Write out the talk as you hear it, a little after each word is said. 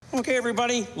Okay,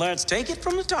 everybody, let's take it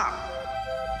from the top.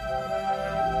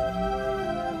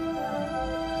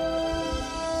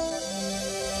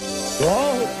 To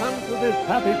all who come to this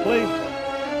happy place,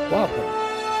 welcome.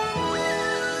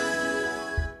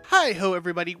 Hi-ho,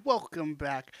 everybody. Welcome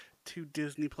back to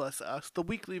Disney Plus Us, the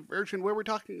weekly version where we're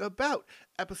talking about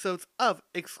episodes of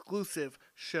exclusive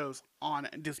shows on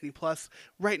Disney Plus.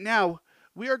 Right now,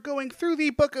 we are going through the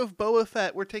Book of Boba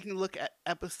Fett. We're taking a look at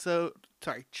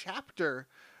chapter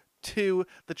 2,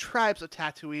 The Tribes of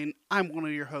Tatooine. I'm one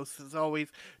of your hosts, as always,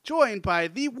 joined by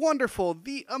the wonderful,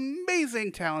 the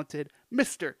amazing, talented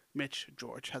Mr. Mitch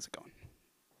George. How's it going?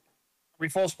 We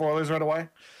full spoilers right away?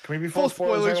 Can we be Full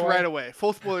spoilers right away?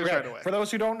 Full spoilers Okay. right away. For those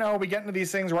who don't know, we get into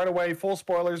these things right away. Full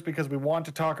spoilers because we want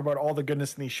to talk about all the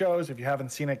goodness in these shows. If you haven't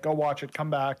seen it, go watch it. Come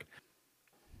back.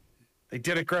 They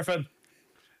did it, Griffin.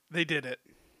 They did it.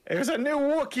 There's a new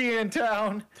Wookiee in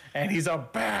town, and he's a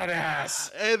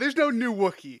badass. There's no new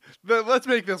Wookiee. Let's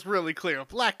make this really clear.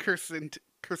 Black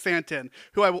Krrsantan,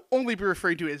 who I will only be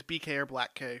referring to as BK or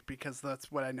Black K, because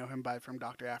that's what I know him by from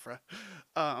Dr. Aphra,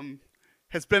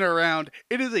 has been around.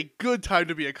 It is a good time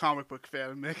to be a comic book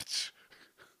fan, Mitch.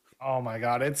 Oh my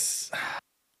God,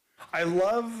 I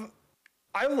love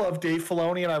Dave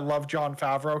Filoni and I love Jon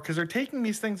Favreau because they're taking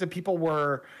these things that people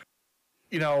were,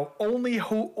 only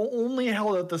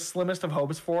held out the slimmest of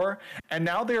hopes for, and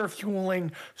now they are fueling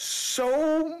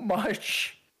so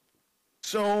much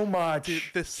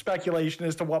this speculation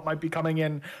as to what might be coming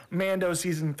in Mando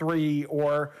season 3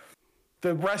 or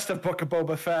the rest of Book of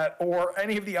Boba Fett or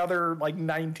any of the other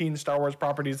 19 Star Wars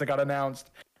properties that got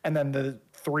announced, and then the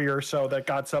 3 or so that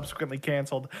got subsequently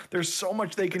canceled. There's so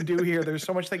much they can do here. There's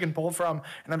so much they can pull from,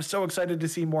 and I'm so excited to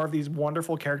see more of these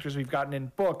wonderful characters we've gotten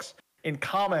in books, in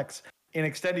comics, in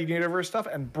extended universe stuff,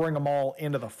 and bring them all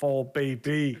into the fold,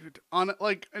 baby. On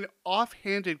an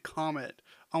offhanded comment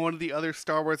on one of the other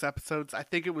Star Wars episodes, I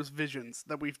think it was Visions,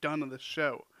 that we've done on this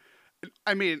show.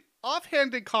 I mean,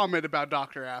 offhanded comment about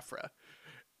Dr. Aphra.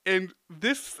 And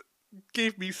this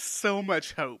gave me so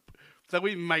much hope that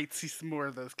we might see some more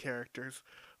of those characters.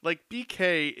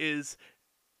 BK is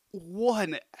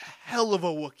one hell of a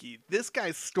Wookiee. This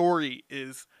guy's story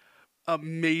is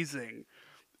amazing.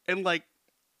 And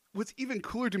what's even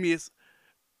cooler to me is,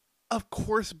 of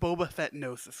course Boba Fett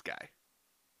knows this guy.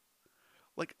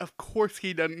 Of course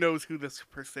he knows who this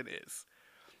person is.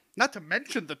 Not to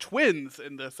mention the twins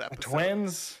in this episode. The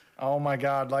twins? Oh my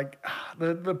God.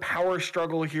 The power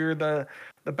struggle here, the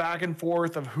back and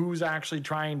forth of who's actually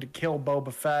trying to kill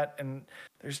Boba Fett. And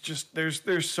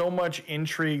there's so much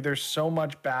intrigue. There's so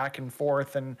much back and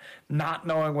forth and not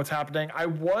knowing what's happening. I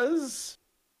was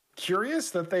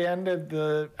curious that they ended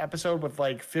the episode with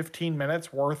 15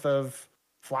 minutes worth of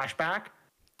flashback.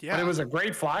 Yeah. But it was a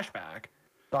great flashback.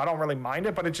 So I don't really mind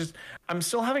it, but I'm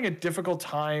still having a difficult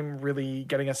time really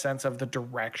getting a sense of the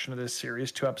direction of this series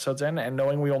 2 episodes in, and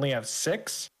knowing we only have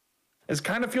 6, it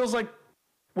kind of feels like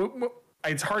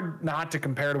it's hard not to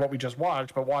compare to what we just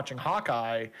watched, but watching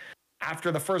Hawkeye,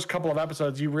 after the first couple of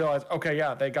episodes, you realize, okay,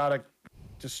 yeah, they gotta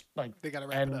they gotta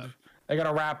wrap it up. They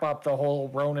gotta wrap up the whole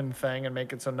Ronin thing and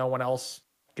make it so no one else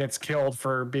gets killed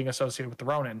for being associated with the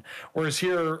Ronin. Whereas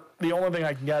here, the only thing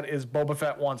I can get is Boba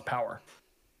Fett wants power.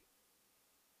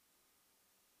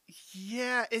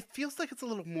 Yeah, it feels like it's a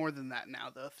little more than that now,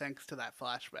 though, thanks to that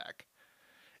flashback.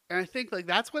 And I think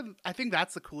that's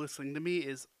the coolest thing to me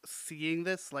is seeing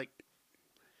this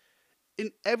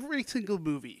in every single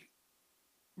movie.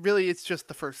 Really, it's just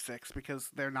the first 6 because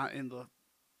they're not in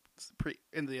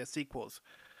the sequels.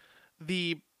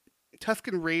 The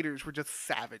Tusken Raiders were just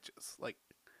savages.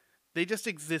 They just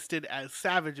existed as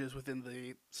savages within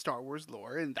the Star Wars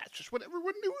lore, and that's just what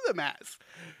everyone knew them as.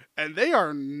 And they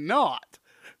are not.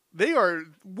 They are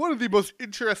one of the most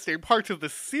interesting parts of the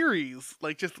series,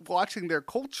 just watching their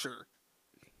culture.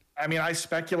 I mean, I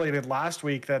speculated last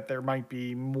week that there might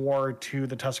be more to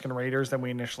the Tusken Raiders than we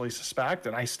initially suspect,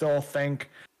 and I still think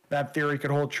that theory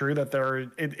could hold true, that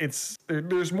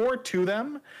there's more to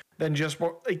them than just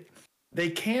they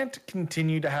can't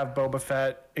continue to have Boba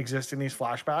Fett exist in these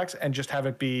flashbacks and just have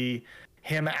it be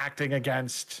him acting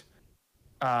against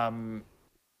the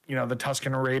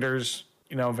Tusken Raiders,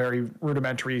 very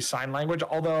rudimentary sign language.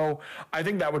 Although I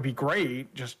think that would be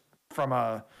great just from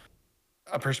a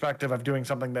perspective of doing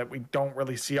something that we don't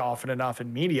really see often enough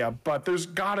in media. But there's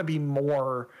got to be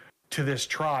more to this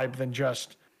tribe than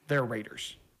just their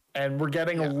raiders. And we're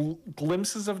getting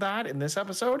glimpses of that in this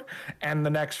episode and the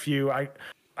next few.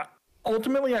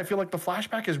 Ultimately, I feel like the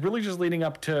flashback is really just leading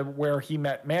up to where he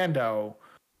met Mando.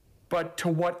 But to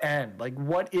what end?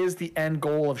 What is the end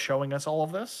goal of showing us all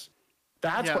of this?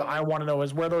 That's what I want to know,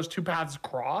 is where those two paths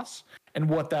cross and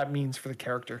what that means for the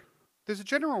character. There's a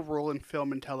general rule in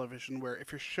film and television where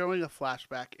if you're showing a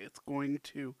flashback, it's going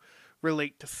to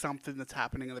relate to something that's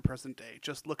happening in the present day.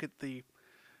 Just look at the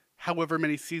however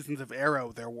many seasons of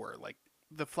Arrow there were. Like,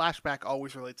 the flashback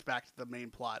always relates back to the main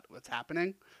plot, what's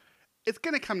happening. It's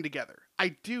going to come together.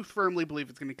 I do firmly believe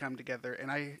it's going to come together, and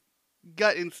I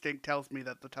gut instinct tells me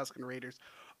that the Tusken Raiders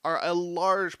are a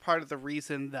large part of the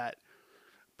reason that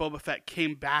Boba Fett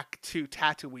came back to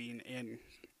Tatooine and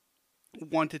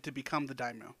wanted to become the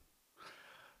Daimyo.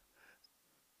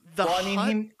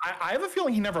 I have a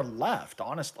feeling he never left,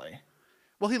 honestly.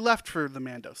 Well, he left for the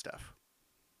Mando stuff.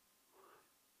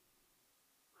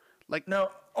 Like,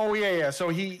 No. Oh, yeah. So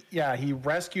he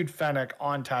rescued Fennec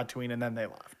on Tatooine, and then they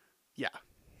left. yeah.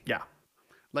 Yeah.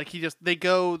 Like,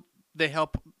 they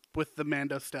help with the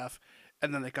Mando stuff,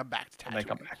 and then they come back to Tatooine. And they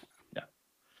come back. Yeah.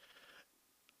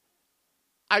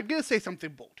 I'm going to say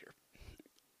something bold here.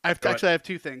 I have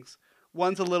two things.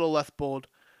 One's a little less bold.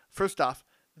 First off,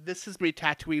 this has made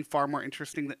Tatooine far more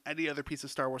interesting than any other piece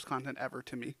of Star Wars content ever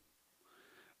to me.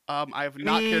 I have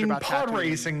not cared about pod Tatooine.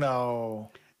 racing, though.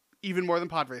 Even more than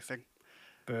pod racing.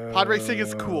 Boo. Pod racing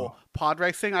is cool. Pod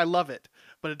racing, I love it.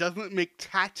 But it doesn't make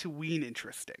Tatooine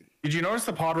interesting. Did you notice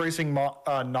the pod racing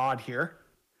nod here?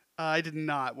 I did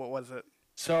not. What was it?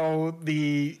 So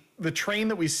the train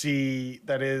that we see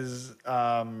that is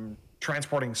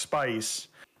transporting spice,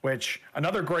 which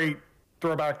another great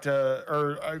throwback to,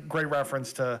 or a great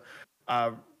reference to,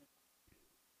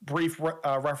 brief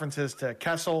references to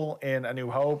Kessel in A New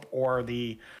Hope, or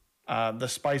the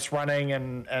spice running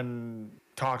and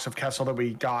talks of Kessel that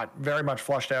we got very much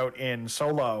flushed out in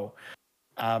Solo.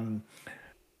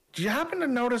 Do you happen to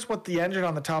notice what the engine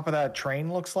on the top of that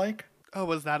train looks like? Oh,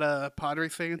 was that a pod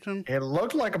racing engine? It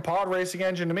looked like a pod racing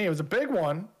engine to me. It was a big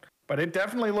one, but it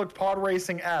definitely looked pod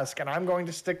racing-esque, and I'm going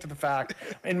to stick to the fact,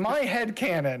 in my head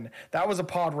canon, that was a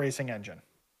pod racing engine.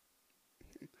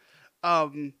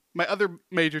 My other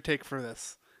major take for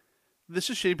this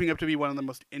is shaping up to be one of the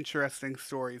most interesting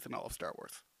stories in all of Star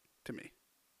Wars, to me.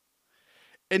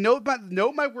 And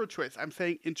note my word choice. I'm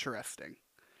saying interesting.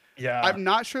 Yeah. I'm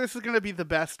not sure this is going to be the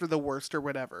best or the worst or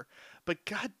whatever, but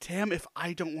goddamn if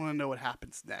I don't want to know what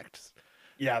happens next.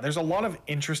 Yeah, there's a lot of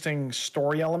interesting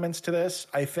story elements to this.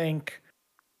 I think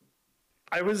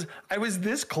I was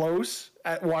this close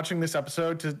at watching this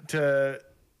episode to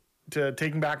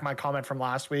taking back my comment from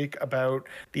last week about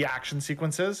the action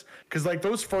sequences, because like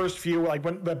those first few, like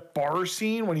when the bar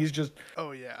scene when he's just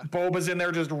Boba's in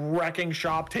there just wrecking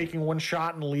shop, taking one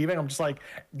shot and leaving, I'm just like,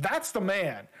 that's the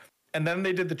man. And then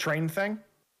they did the train thing.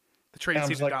 The train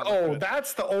scene, like, oh,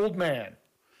 that's the old man.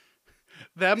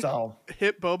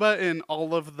 Hit Boba and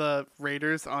all of the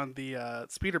Raiders on the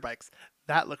speeder bikes.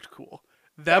 That looked cool.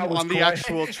 Them on the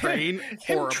actual train,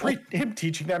 horrible. Him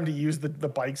teaching them to use the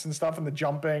bikes and stuff, and the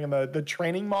jumping and the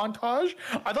training montage.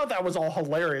 I thought that was all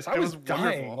hilarious. I was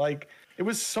dying. Wonderful. Like, it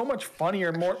was so much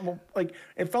funnier, more like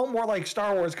it felt more like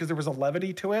Star Wars because there was a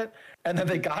levity to it. And then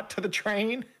they got to the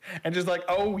train and just like,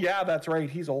 oh yeah, that's right,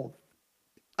 he's old.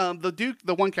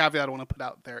 The one caveat I want to put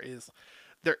out there is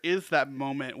that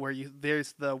moment where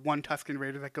there's the one Tusken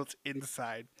Raider that goes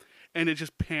inside, and it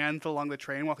just pans along the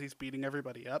train while he's beating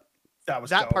everybody up.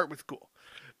 That part was cool.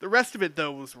 The rest of it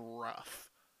though was rough.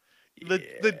 The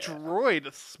droid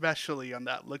especially on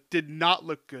that did not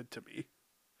look good to me.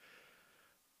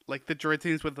 Like the droid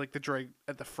scenes with like the droid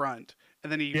at the front,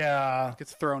 and then he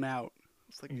gets thrown out.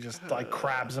 It's like he just like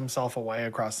crabs himself away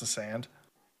across the sand.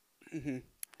 Mm-hmm.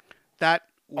 That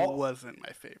wasn't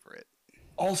my favorite.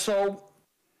 Also,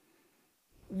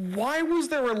 why was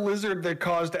there a lizard that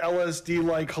caused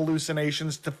LSD-like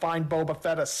hallucinations to find Boba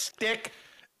Fett a stick?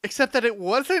 Except that it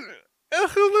wasn't a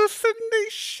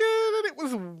hallucination, and it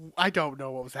was, I don't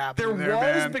know what was happening there,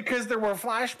 man. Because there were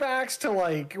flashbacks to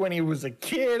like when he was a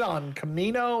kid on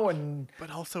Camino,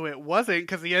 but also it wasn't,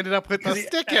 because he ended up with the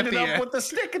stick at the end. With the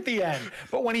stick at the end.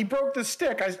 But when he broke the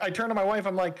stick, I turned to my wife,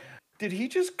 I'm like, did he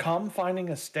just come finding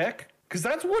a stick? Because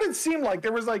that's what it seemed like.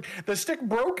 There was like, the stick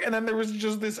broke, and then there was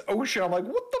just this ocean. I'm like,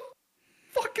 what the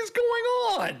fuck is going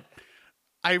on?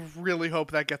 I really hope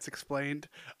that gets explained.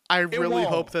 I really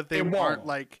hope that they aren't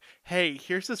like, hey,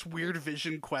 here's this weird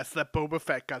vision quest that Boba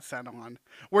Fett got sent on.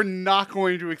 We're not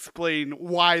going to explain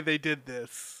why they did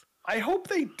this. I hope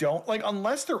they don't, like,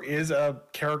 unless there is a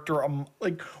character,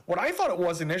 like, what I thought it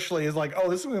was initially is like, oh,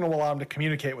 this is going to allow him to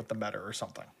communicate with them better or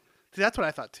something. See, that's what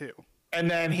I thought too. And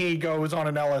then he goes on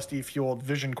an LSD-fueled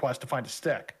vision quest to find a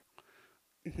stick.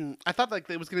 Mm-hmm. I thought like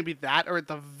it was going to be that, or at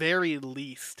the very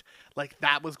least, like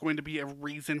that was going to be a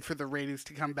reason for the Raiders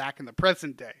to come back in the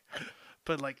present day.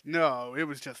 But like, no, it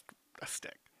was just a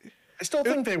stick. I still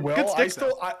think they will. Good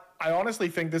stick, I honestly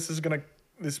think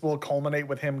this will culminate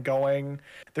with him going.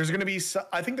 I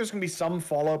think there's gonna be some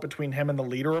fallout between him and the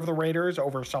leader of the Raiders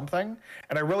over something,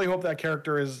 and I really hope that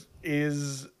character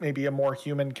is maybe a more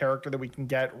human character that we can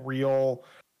get real,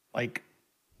 like,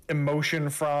 emotion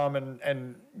from,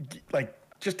 and like,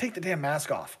 just take the damn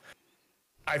mask off.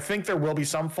 I think there will be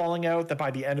some falling out, that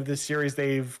by the end of this series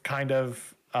they've kind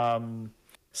of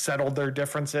settled their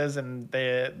differences, and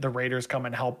the Raiders come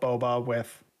and help Boba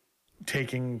with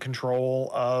taking control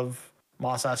of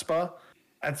Mos Espa.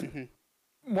 That's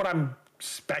what I'm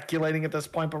speculating at this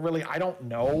point, but really I don't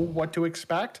know what to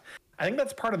expect. I think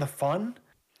that's part of the fun,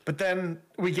 but then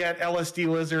we get LSD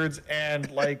lizards and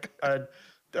like a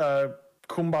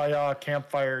kumbaya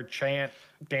campfire chant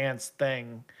dance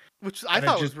thing, which I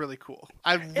thought was really cool.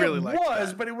 I really liked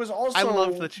that. But it was also I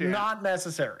loved the chant. Not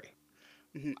necessary.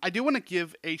 I do want to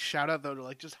give a shout out though to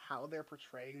like just how they're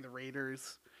portraying the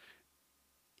Raiders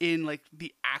in like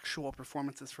the actual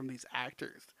performances from these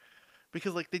actors,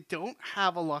 because like they don't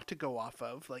have a lot to go off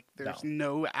of. Like there's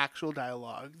no actual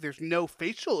dialogue, there's no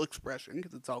facial expression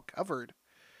because it's all covered,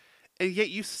 and yet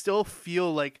you still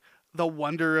feel like the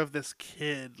wonder of this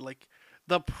kid, like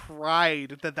the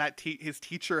pride that his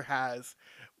teacher has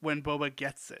when Boba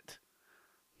gets it.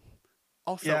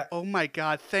 Also, oh my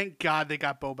god, thank God they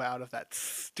got Boba out of that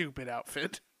stupid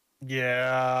outfit.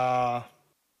 Yeah.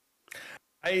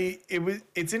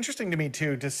 It's interesting to me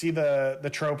too to see the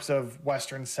tropes of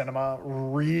Western cinema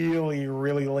really,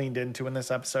 really leaned into in this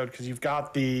episode, because you've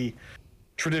got the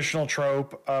traditional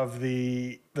trope of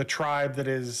the tribe that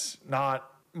is not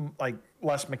like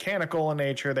less mechanical in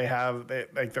nature.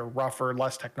 They're rougher,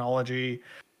 less technology,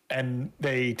 and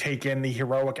they take in the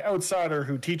heroic outsider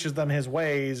who teaches them his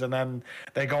ways, and then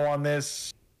they go on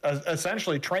this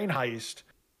essentially train heist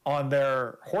on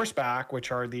their horseback,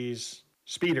 which are these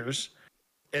speeders.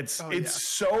 It's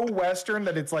so Western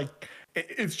that it's like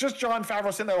it's just Jon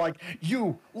Favreau sitting there like,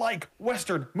 you like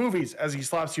Western movies, as he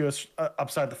slaps you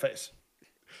upside the face.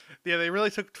 Yeah, they really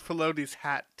took Filoni's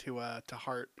hat to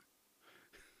heart.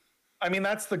 I mean,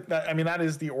 that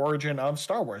is the origin of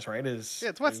Star Wars, right? It's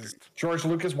Western. George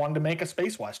Lucas wanted to make a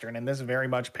space Western, and this very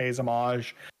much pays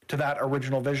homage to that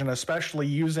original vision, especially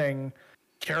using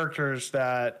characters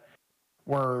that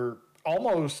were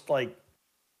almost like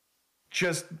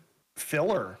just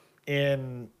filler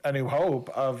in A New Hope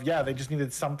of, they just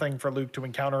needed something for Luke to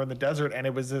encounter in the desert, and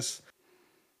it was this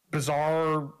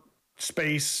bizarre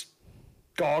space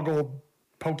goggle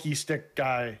pokey stick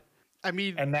guy. I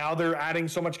mean, and now they're adding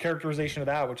so much characterization to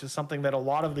that, which is something that a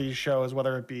lot of these shows,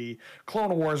 whether it be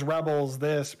Clone Wars, Rebels,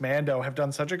 Mando, have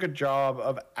done such a good job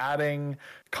of adding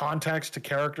context to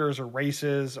characters or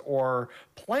races or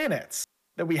planets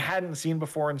that we hadn't seen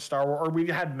before in Star Wars, or we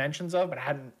had mentions of but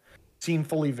hadn't seen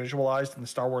fully visualized in the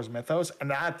Star Wars mythos. And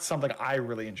that's something I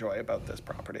really enjoy about this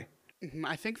property.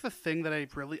 I think the thing that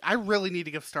I really need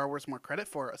to give Star Wars more credit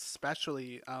for,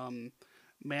 especially The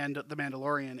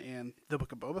Mandalorian and the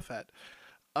Book of Boba Fett,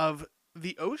 of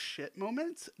the oh shit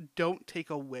moments don't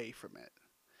take away from it.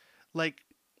 Like,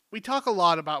 we talk a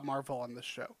lot about Marvel on this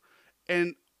show,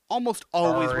 and almost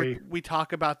always we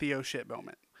talk about the oh shit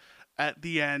moment at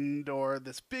the end, or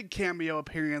this big cameo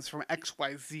appearance from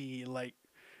XYZ, like,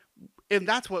 and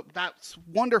that's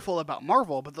wonderful about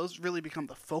Marvel, but those really become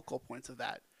the focal points of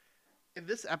that. In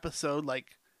this episode,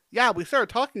 like, we started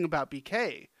talking about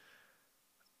BK,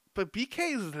 but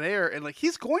BK is there, and like,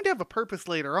 he's going to have a purpose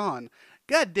later on.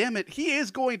 God damn it, he is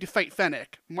going to fight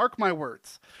Fennec. Mark my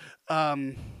words.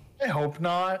 I hope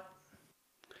not.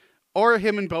 Or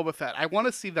him and Boba Fett. I want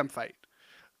to see them fight.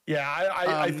 Yeah,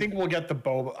 I think we'll get the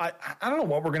Boba. I don't know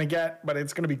what we're going to get, but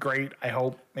it's going to be great. I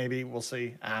hope. Maybe. We'll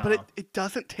see. But it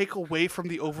doesn't take away from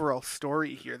the overall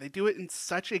story here. They do it in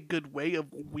such a good way of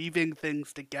weaving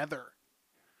things together.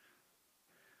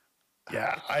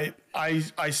 Yeah,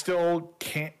 I still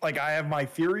can't, like, I have my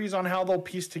theories on how they'll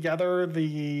piece together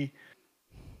the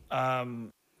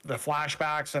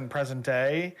flashbacks and present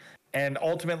day. And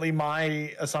ultimately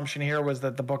my assumption here was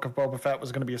that the Book of Boba Fett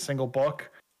was going to be a single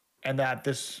book, and that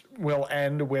this will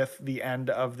end with the end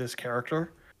of this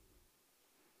character.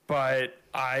 But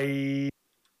I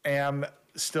am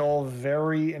still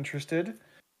very interested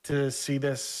to see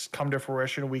this come to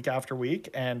fruition week after week.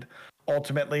 And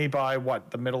ultimately, by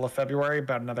the middle of February,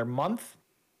 about another month,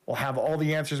 we'll have all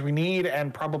the answers we need,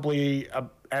 and probably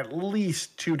at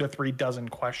least 2 to 3 dozen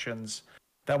questions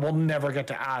that we'll never get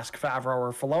to ask Favreau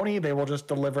or Filoni. They will just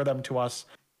deliver them to us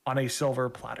on a silver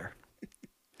platter.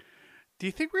 Do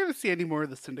you think we're going to see any more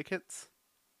of the syndicates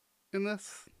in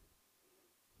this?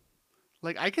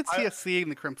 Like, I could see us seeing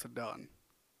the Crimson Dawn.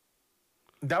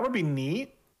 That would be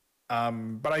neat.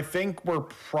 But I think we're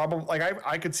probably like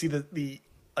I could see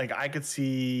I could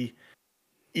see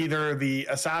either the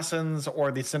assassins or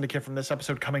the syndicate from this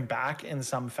episode coming back in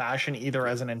some fashion, either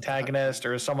as an antagonist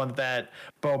or as someone that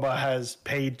Boba has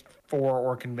paid for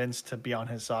or convinced to be on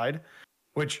his side.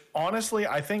 Which honestly,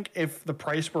 I think if the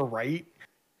price were right,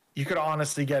 you could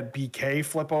honestly get BK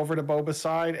flip over to Boba's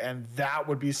side, and that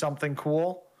would be something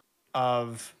cool.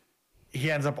 Of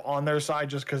he ends up on their side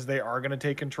just because they are going to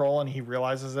take control, and he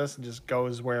realizes this and just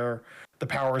goes where the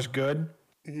power is good.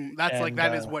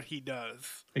 That is what he does.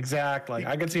 Exactly.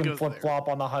 I could see him flip flop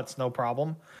on the Hutts, no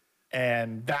problem,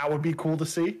 and that would be cool to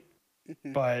see.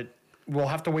 But we'll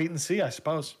have to wait and see, I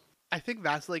suppose. I think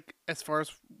that's like, as far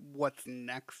as what's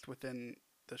next within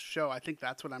the show, I think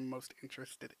that's what I'm most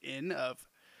interested in, of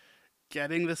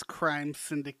getting this crime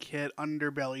syndicate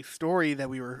underbelly story that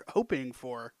we were hoping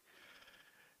for.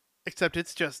 Except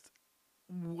it's just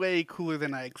way cooler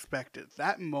than I expected.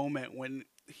 That moment when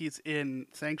he's in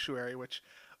Sanctuary, which,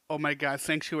 oh my god,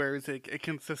 Sanctuary is a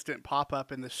consistent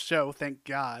pop-up in the show, thank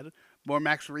god. More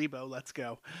Max Rebo, let's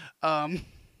go. But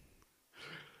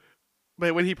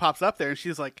when he pops up there and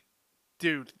she's like,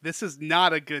 dude, this is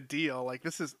not a good deal. Like,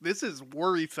 this is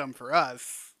worrisome for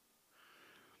us.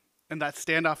 And that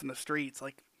standoff in the streets,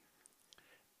 like,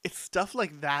 it's stuff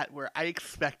like that where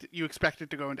you expect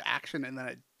it to go into action and then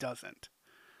it doesn't.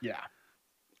 Yeah.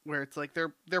 Where it's like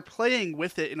they're playing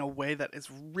with it in a way that is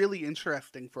really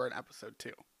interesting for an episode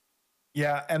 2.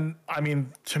 Yeah, and I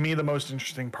mean, to me, the most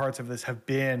interesting parts of this have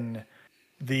been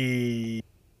the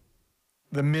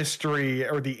mystery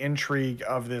or the intrigue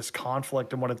of this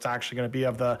conflict and what it's actually going to be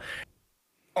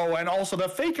and also the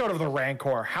fake out of the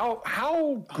Rancor.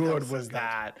 How good was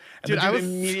that? And dude, I was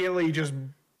immediately just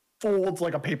folds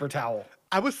like a paper towel.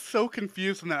 I was so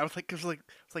confused in that. I was like,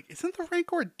 isn't the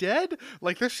Rancor dead?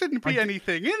 Like, there shouldn't be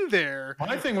anything in there.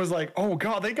 My thing was like, oh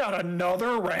god, they got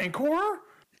another Rancor?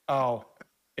 Oh,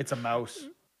 it's a mouse.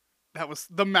 That was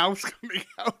the mouse coming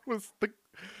out.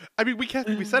 I mean, we said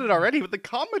it already, but the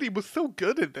comedy was so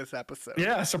good in this episode.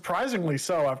 Yeah, surprisingly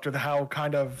so. After how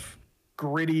kind of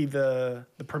gritty the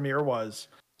premiere was,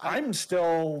 I'm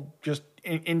still just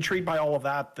intrigued by all of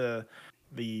that.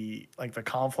 The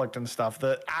conflict and stuff.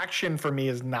 The action for me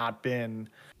has not been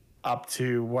up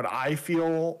to what I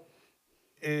feel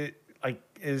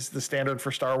is the standard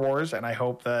for Star Wars, and I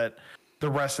hope that the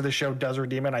rest of the show does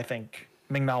redeem it. I think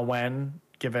Ming-Na Wen,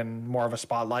 given more of a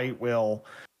spotlight, will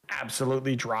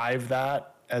absolutely drive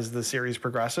that as the series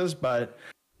progresses, but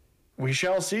we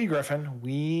shall see, Griffin.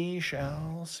 We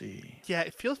shall see. Yeah,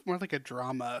 it feels more like a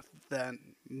drama than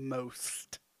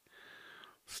most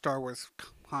Star Wars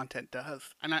content does,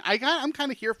 and I'm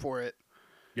kind of here for it.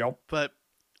 Yep. But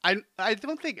I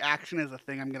don't think action is a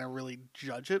thing I'm gonna really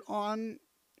judge it on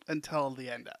until the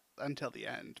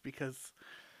end, because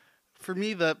for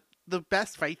me the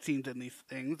best fight scenes in these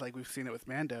things, like we've seen it with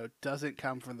Mando, doesn't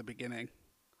come from the beginning.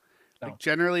 No. Like,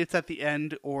 generally it's at the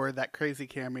end or that crazy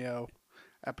cameo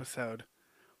episode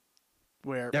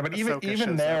where but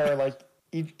even there, like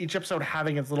each episode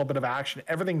having its little bit of action,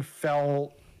 everything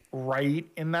felt right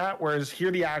in that. Whereas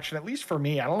here, the action, at least for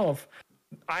me, I don't know if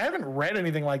I haven't read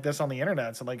anything like this on the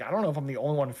internet, so like I don't know if I'm the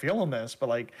only one feeling this, but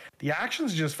like the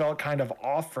actions just felt kind of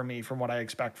off for me from what I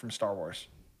expect from Star Wars.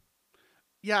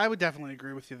 Yeah, I would definitely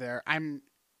agree with you there. I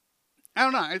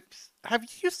don't know. Have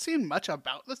you seen much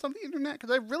about this on the internet?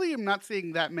 Because I really am not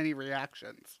seeing that many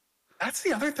reactions. That's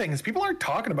the other thing, is people aren't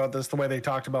talking about this the way they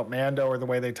talked about Mando or the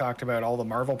way they talked about all the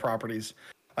Marvel properties.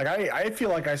 Like I feel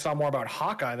like I saw more about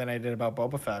Hawkeye than I did about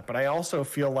Boba Fett, but I also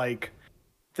feel like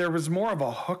there was more of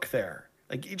a hook there.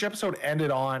 Like each episode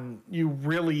ended on you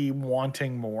really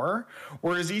wanting more,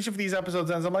 whereas each of these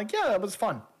episodes ends, I'm like, yeah, that was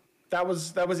fun. That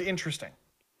was interesting.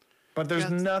 But there's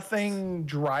nothing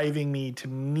driving me to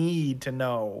need to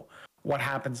know what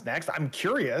happens next. I'm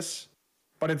curious,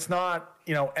 but it's not,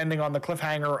 ending on the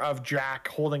cliffhanger of Jack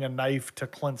holding a knife to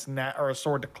Clint's neck or a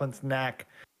sword to Clint's neck,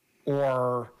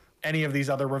 or any of these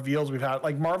other reveals we've had.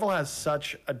 Like, Marvel has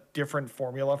such a different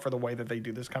formula for the way that they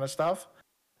do this kind of stuff.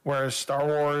 Whereas Star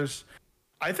Wars,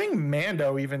 I think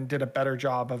Mando even did a better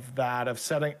job of that, of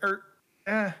setting,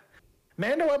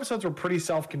 Mando episodes were pretty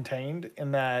self-contained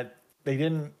in that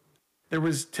there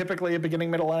was typically a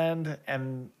beginning, middle, end,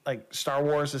 and like Star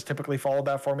Wars has typically followed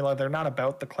that formula. They're not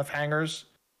about the cliffhangers.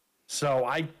 So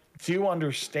I do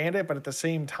understand it, but at the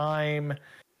same time,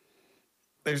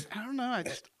 I don't know.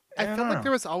 I felt like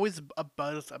there was always a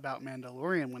buzz about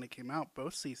Mandalorian when it came out,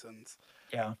 both seasons.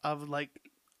 Yeah. Of like,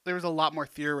 there was a lot more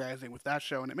theorizing with that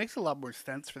show, and it makes a lot more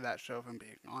sense for that show, if I'm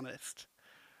being honest.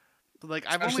 But like,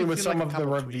 especially with some of the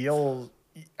reveals.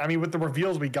 I mean, with the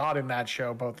reveals we got in that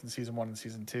show, both in season 1 and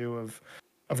season 2,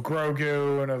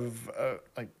 Grogu and of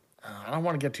like I don't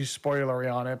want to get too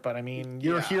spoilery on it, but I mean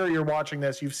you're here, you're watching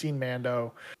this, you've seen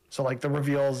Mando, so like the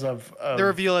reveals of the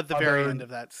reveal at the very end of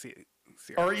that series,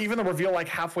 or even the reveal like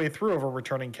halfway through of a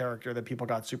returning character that people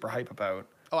got super hype about.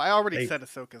 Oh, I already said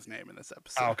Ahsoka's name in this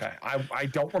episode. Okay, I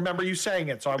don't remember you saying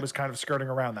it, so I was kind of skirting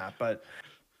around that, but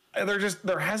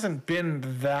there hasn't been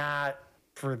that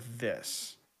for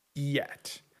this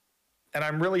yet. And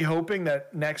I'm really hoping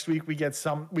that next week we get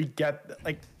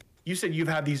like you said, you've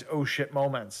had these oh shit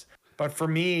moments. But for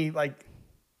me, like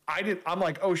I'm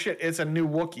like, oh shit, it's a new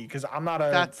Wookiee, because I'm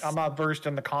not versed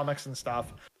in the comics and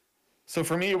stuff. So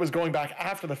for me, it was going back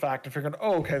after the fact and figuring,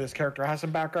 oh, okay, this character has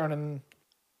some background in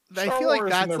Star I feel Wars, like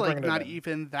that's like not in.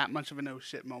 even that much of an oh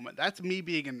shit moment. That's me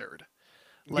being a nerd.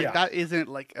 Like that isn't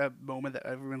like a moment that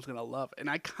everyone's gonna love. And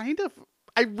I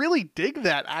really dig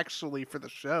that actually for the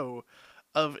show,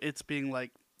 of it's being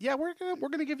like, yeah, we're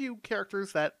gonna give you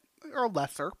characters that are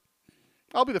lesser.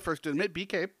 I'll be the first to admit,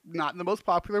 BK not the most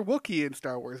popular Wookiee in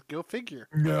Star Wars. Go figure.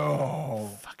 No,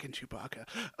 fucking Chewbacca.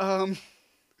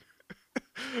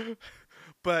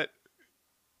 But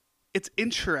it's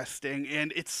interesting,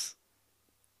 and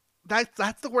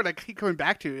that's the word I keep coming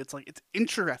back to. It's like it's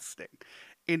interesting,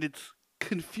 and it's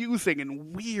confusing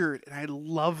and weird, and I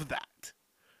love that.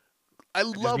 I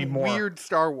love weird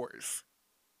Star Wars.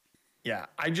 Yeah,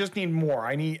 I just need more.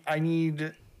 I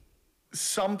need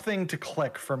something to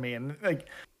click for me, and like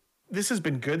this has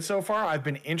been good so far. I've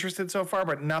been interested so far,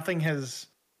 but nothing has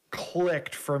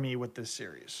clicked for me with this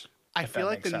series. I feel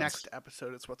like the next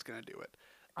episode is what's going to do it.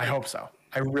 I hope so.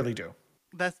 I really do.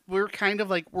 We're kind of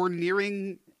like we're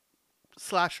nearing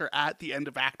slasher at the end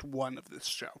of Act 1 of this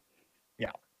show.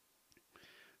 Yeah.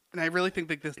 And I really think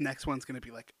that this next one's going to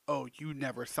be like, oh, you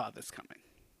never saw this coming.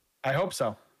 I hope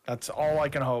so. That's all I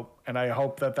can hope. And I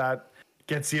hope that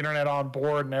gets the internet on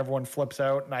board and everyone flips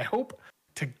out. And I hope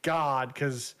to God,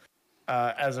 because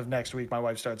as of next week, my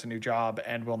wife starts a new job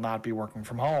and will not be working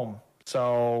from home.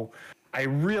 So I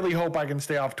really hope I can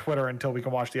stay off Twitter until we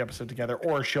can watch the episode together,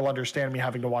 or she'll understand me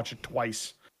having to watch it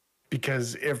twice.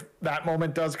 Because if that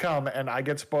moment does come and I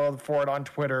get spoiled for it on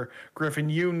Twitter, Griffin,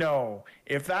 you know,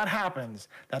 if that happens,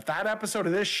 that episode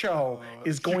of this show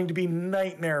is going to be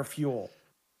nightmare fuel.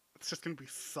 It's just going to be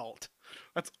salt.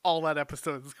 That's all that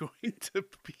episode is going to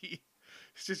be.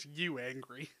 It's just you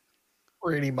angry.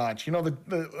 Pretty much. You know,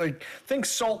 the like, think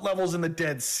salt levels in the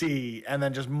Dead Sea and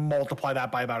then just multiply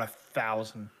that by about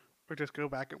 1,000. Or just go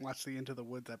back and watch the Into the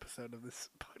Woods episode of this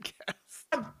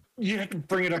podcast. You have to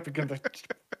bring it up again.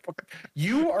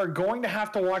 You are going to have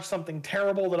to watch something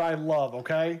terrible that I love,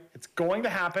 okay? It's going to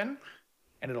happen,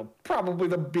 and it'll probably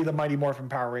be the Mighty Morphin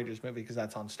Power Rangers movie, because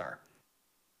that's on Star.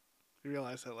 You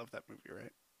realize I love that movie,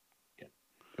 right? Yeah.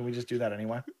 Can we just do that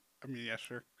anyway? I mean, yeah,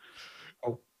 sure.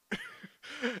 Oh.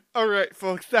 All right,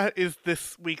 folks, that is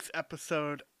this week's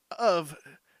episode of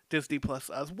Disney Plus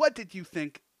Us. What did you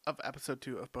think of episode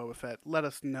 2 of Boba Fett? Let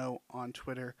us know on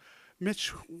Twitter. Mitch,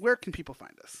 where can people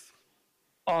find us?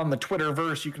 On the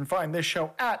Twitterverse, you can find this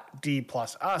show at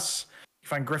D+Us. You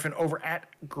find Griffin over at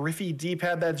Griffy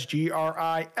Dpad. That's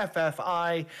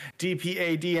GRIFFIDPAD.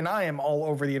 And I am all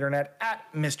over the internet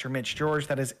at Mr. Mitch George.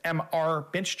 That is MR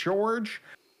Mitch George.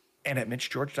 And at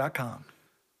MitchGeorge.com.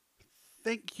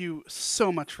 Thank you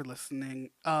so much for listening.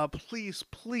 Please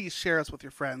share us with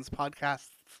your friends. Podcasts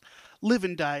live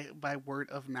and die by word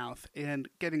of mouth, and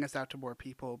getting us out to more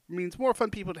people means more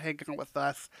fun people to hang out with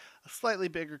us, a slightly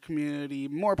bigger community,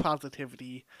 more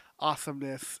positivity,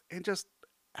 awesomeness, and just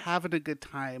having a good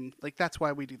time. Like, that's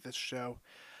why we do this show.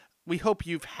 We hope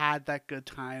you've had that good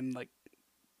time. Like,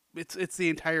 it's the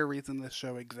entire reason this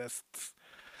show exists.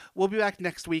 We'll be back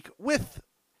next week with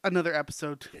another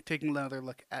episode, taking another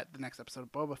look at the next episode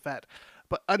of Boba Fett.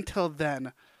 But until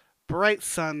then, bright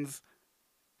suns,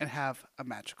 and have a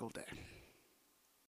magical day.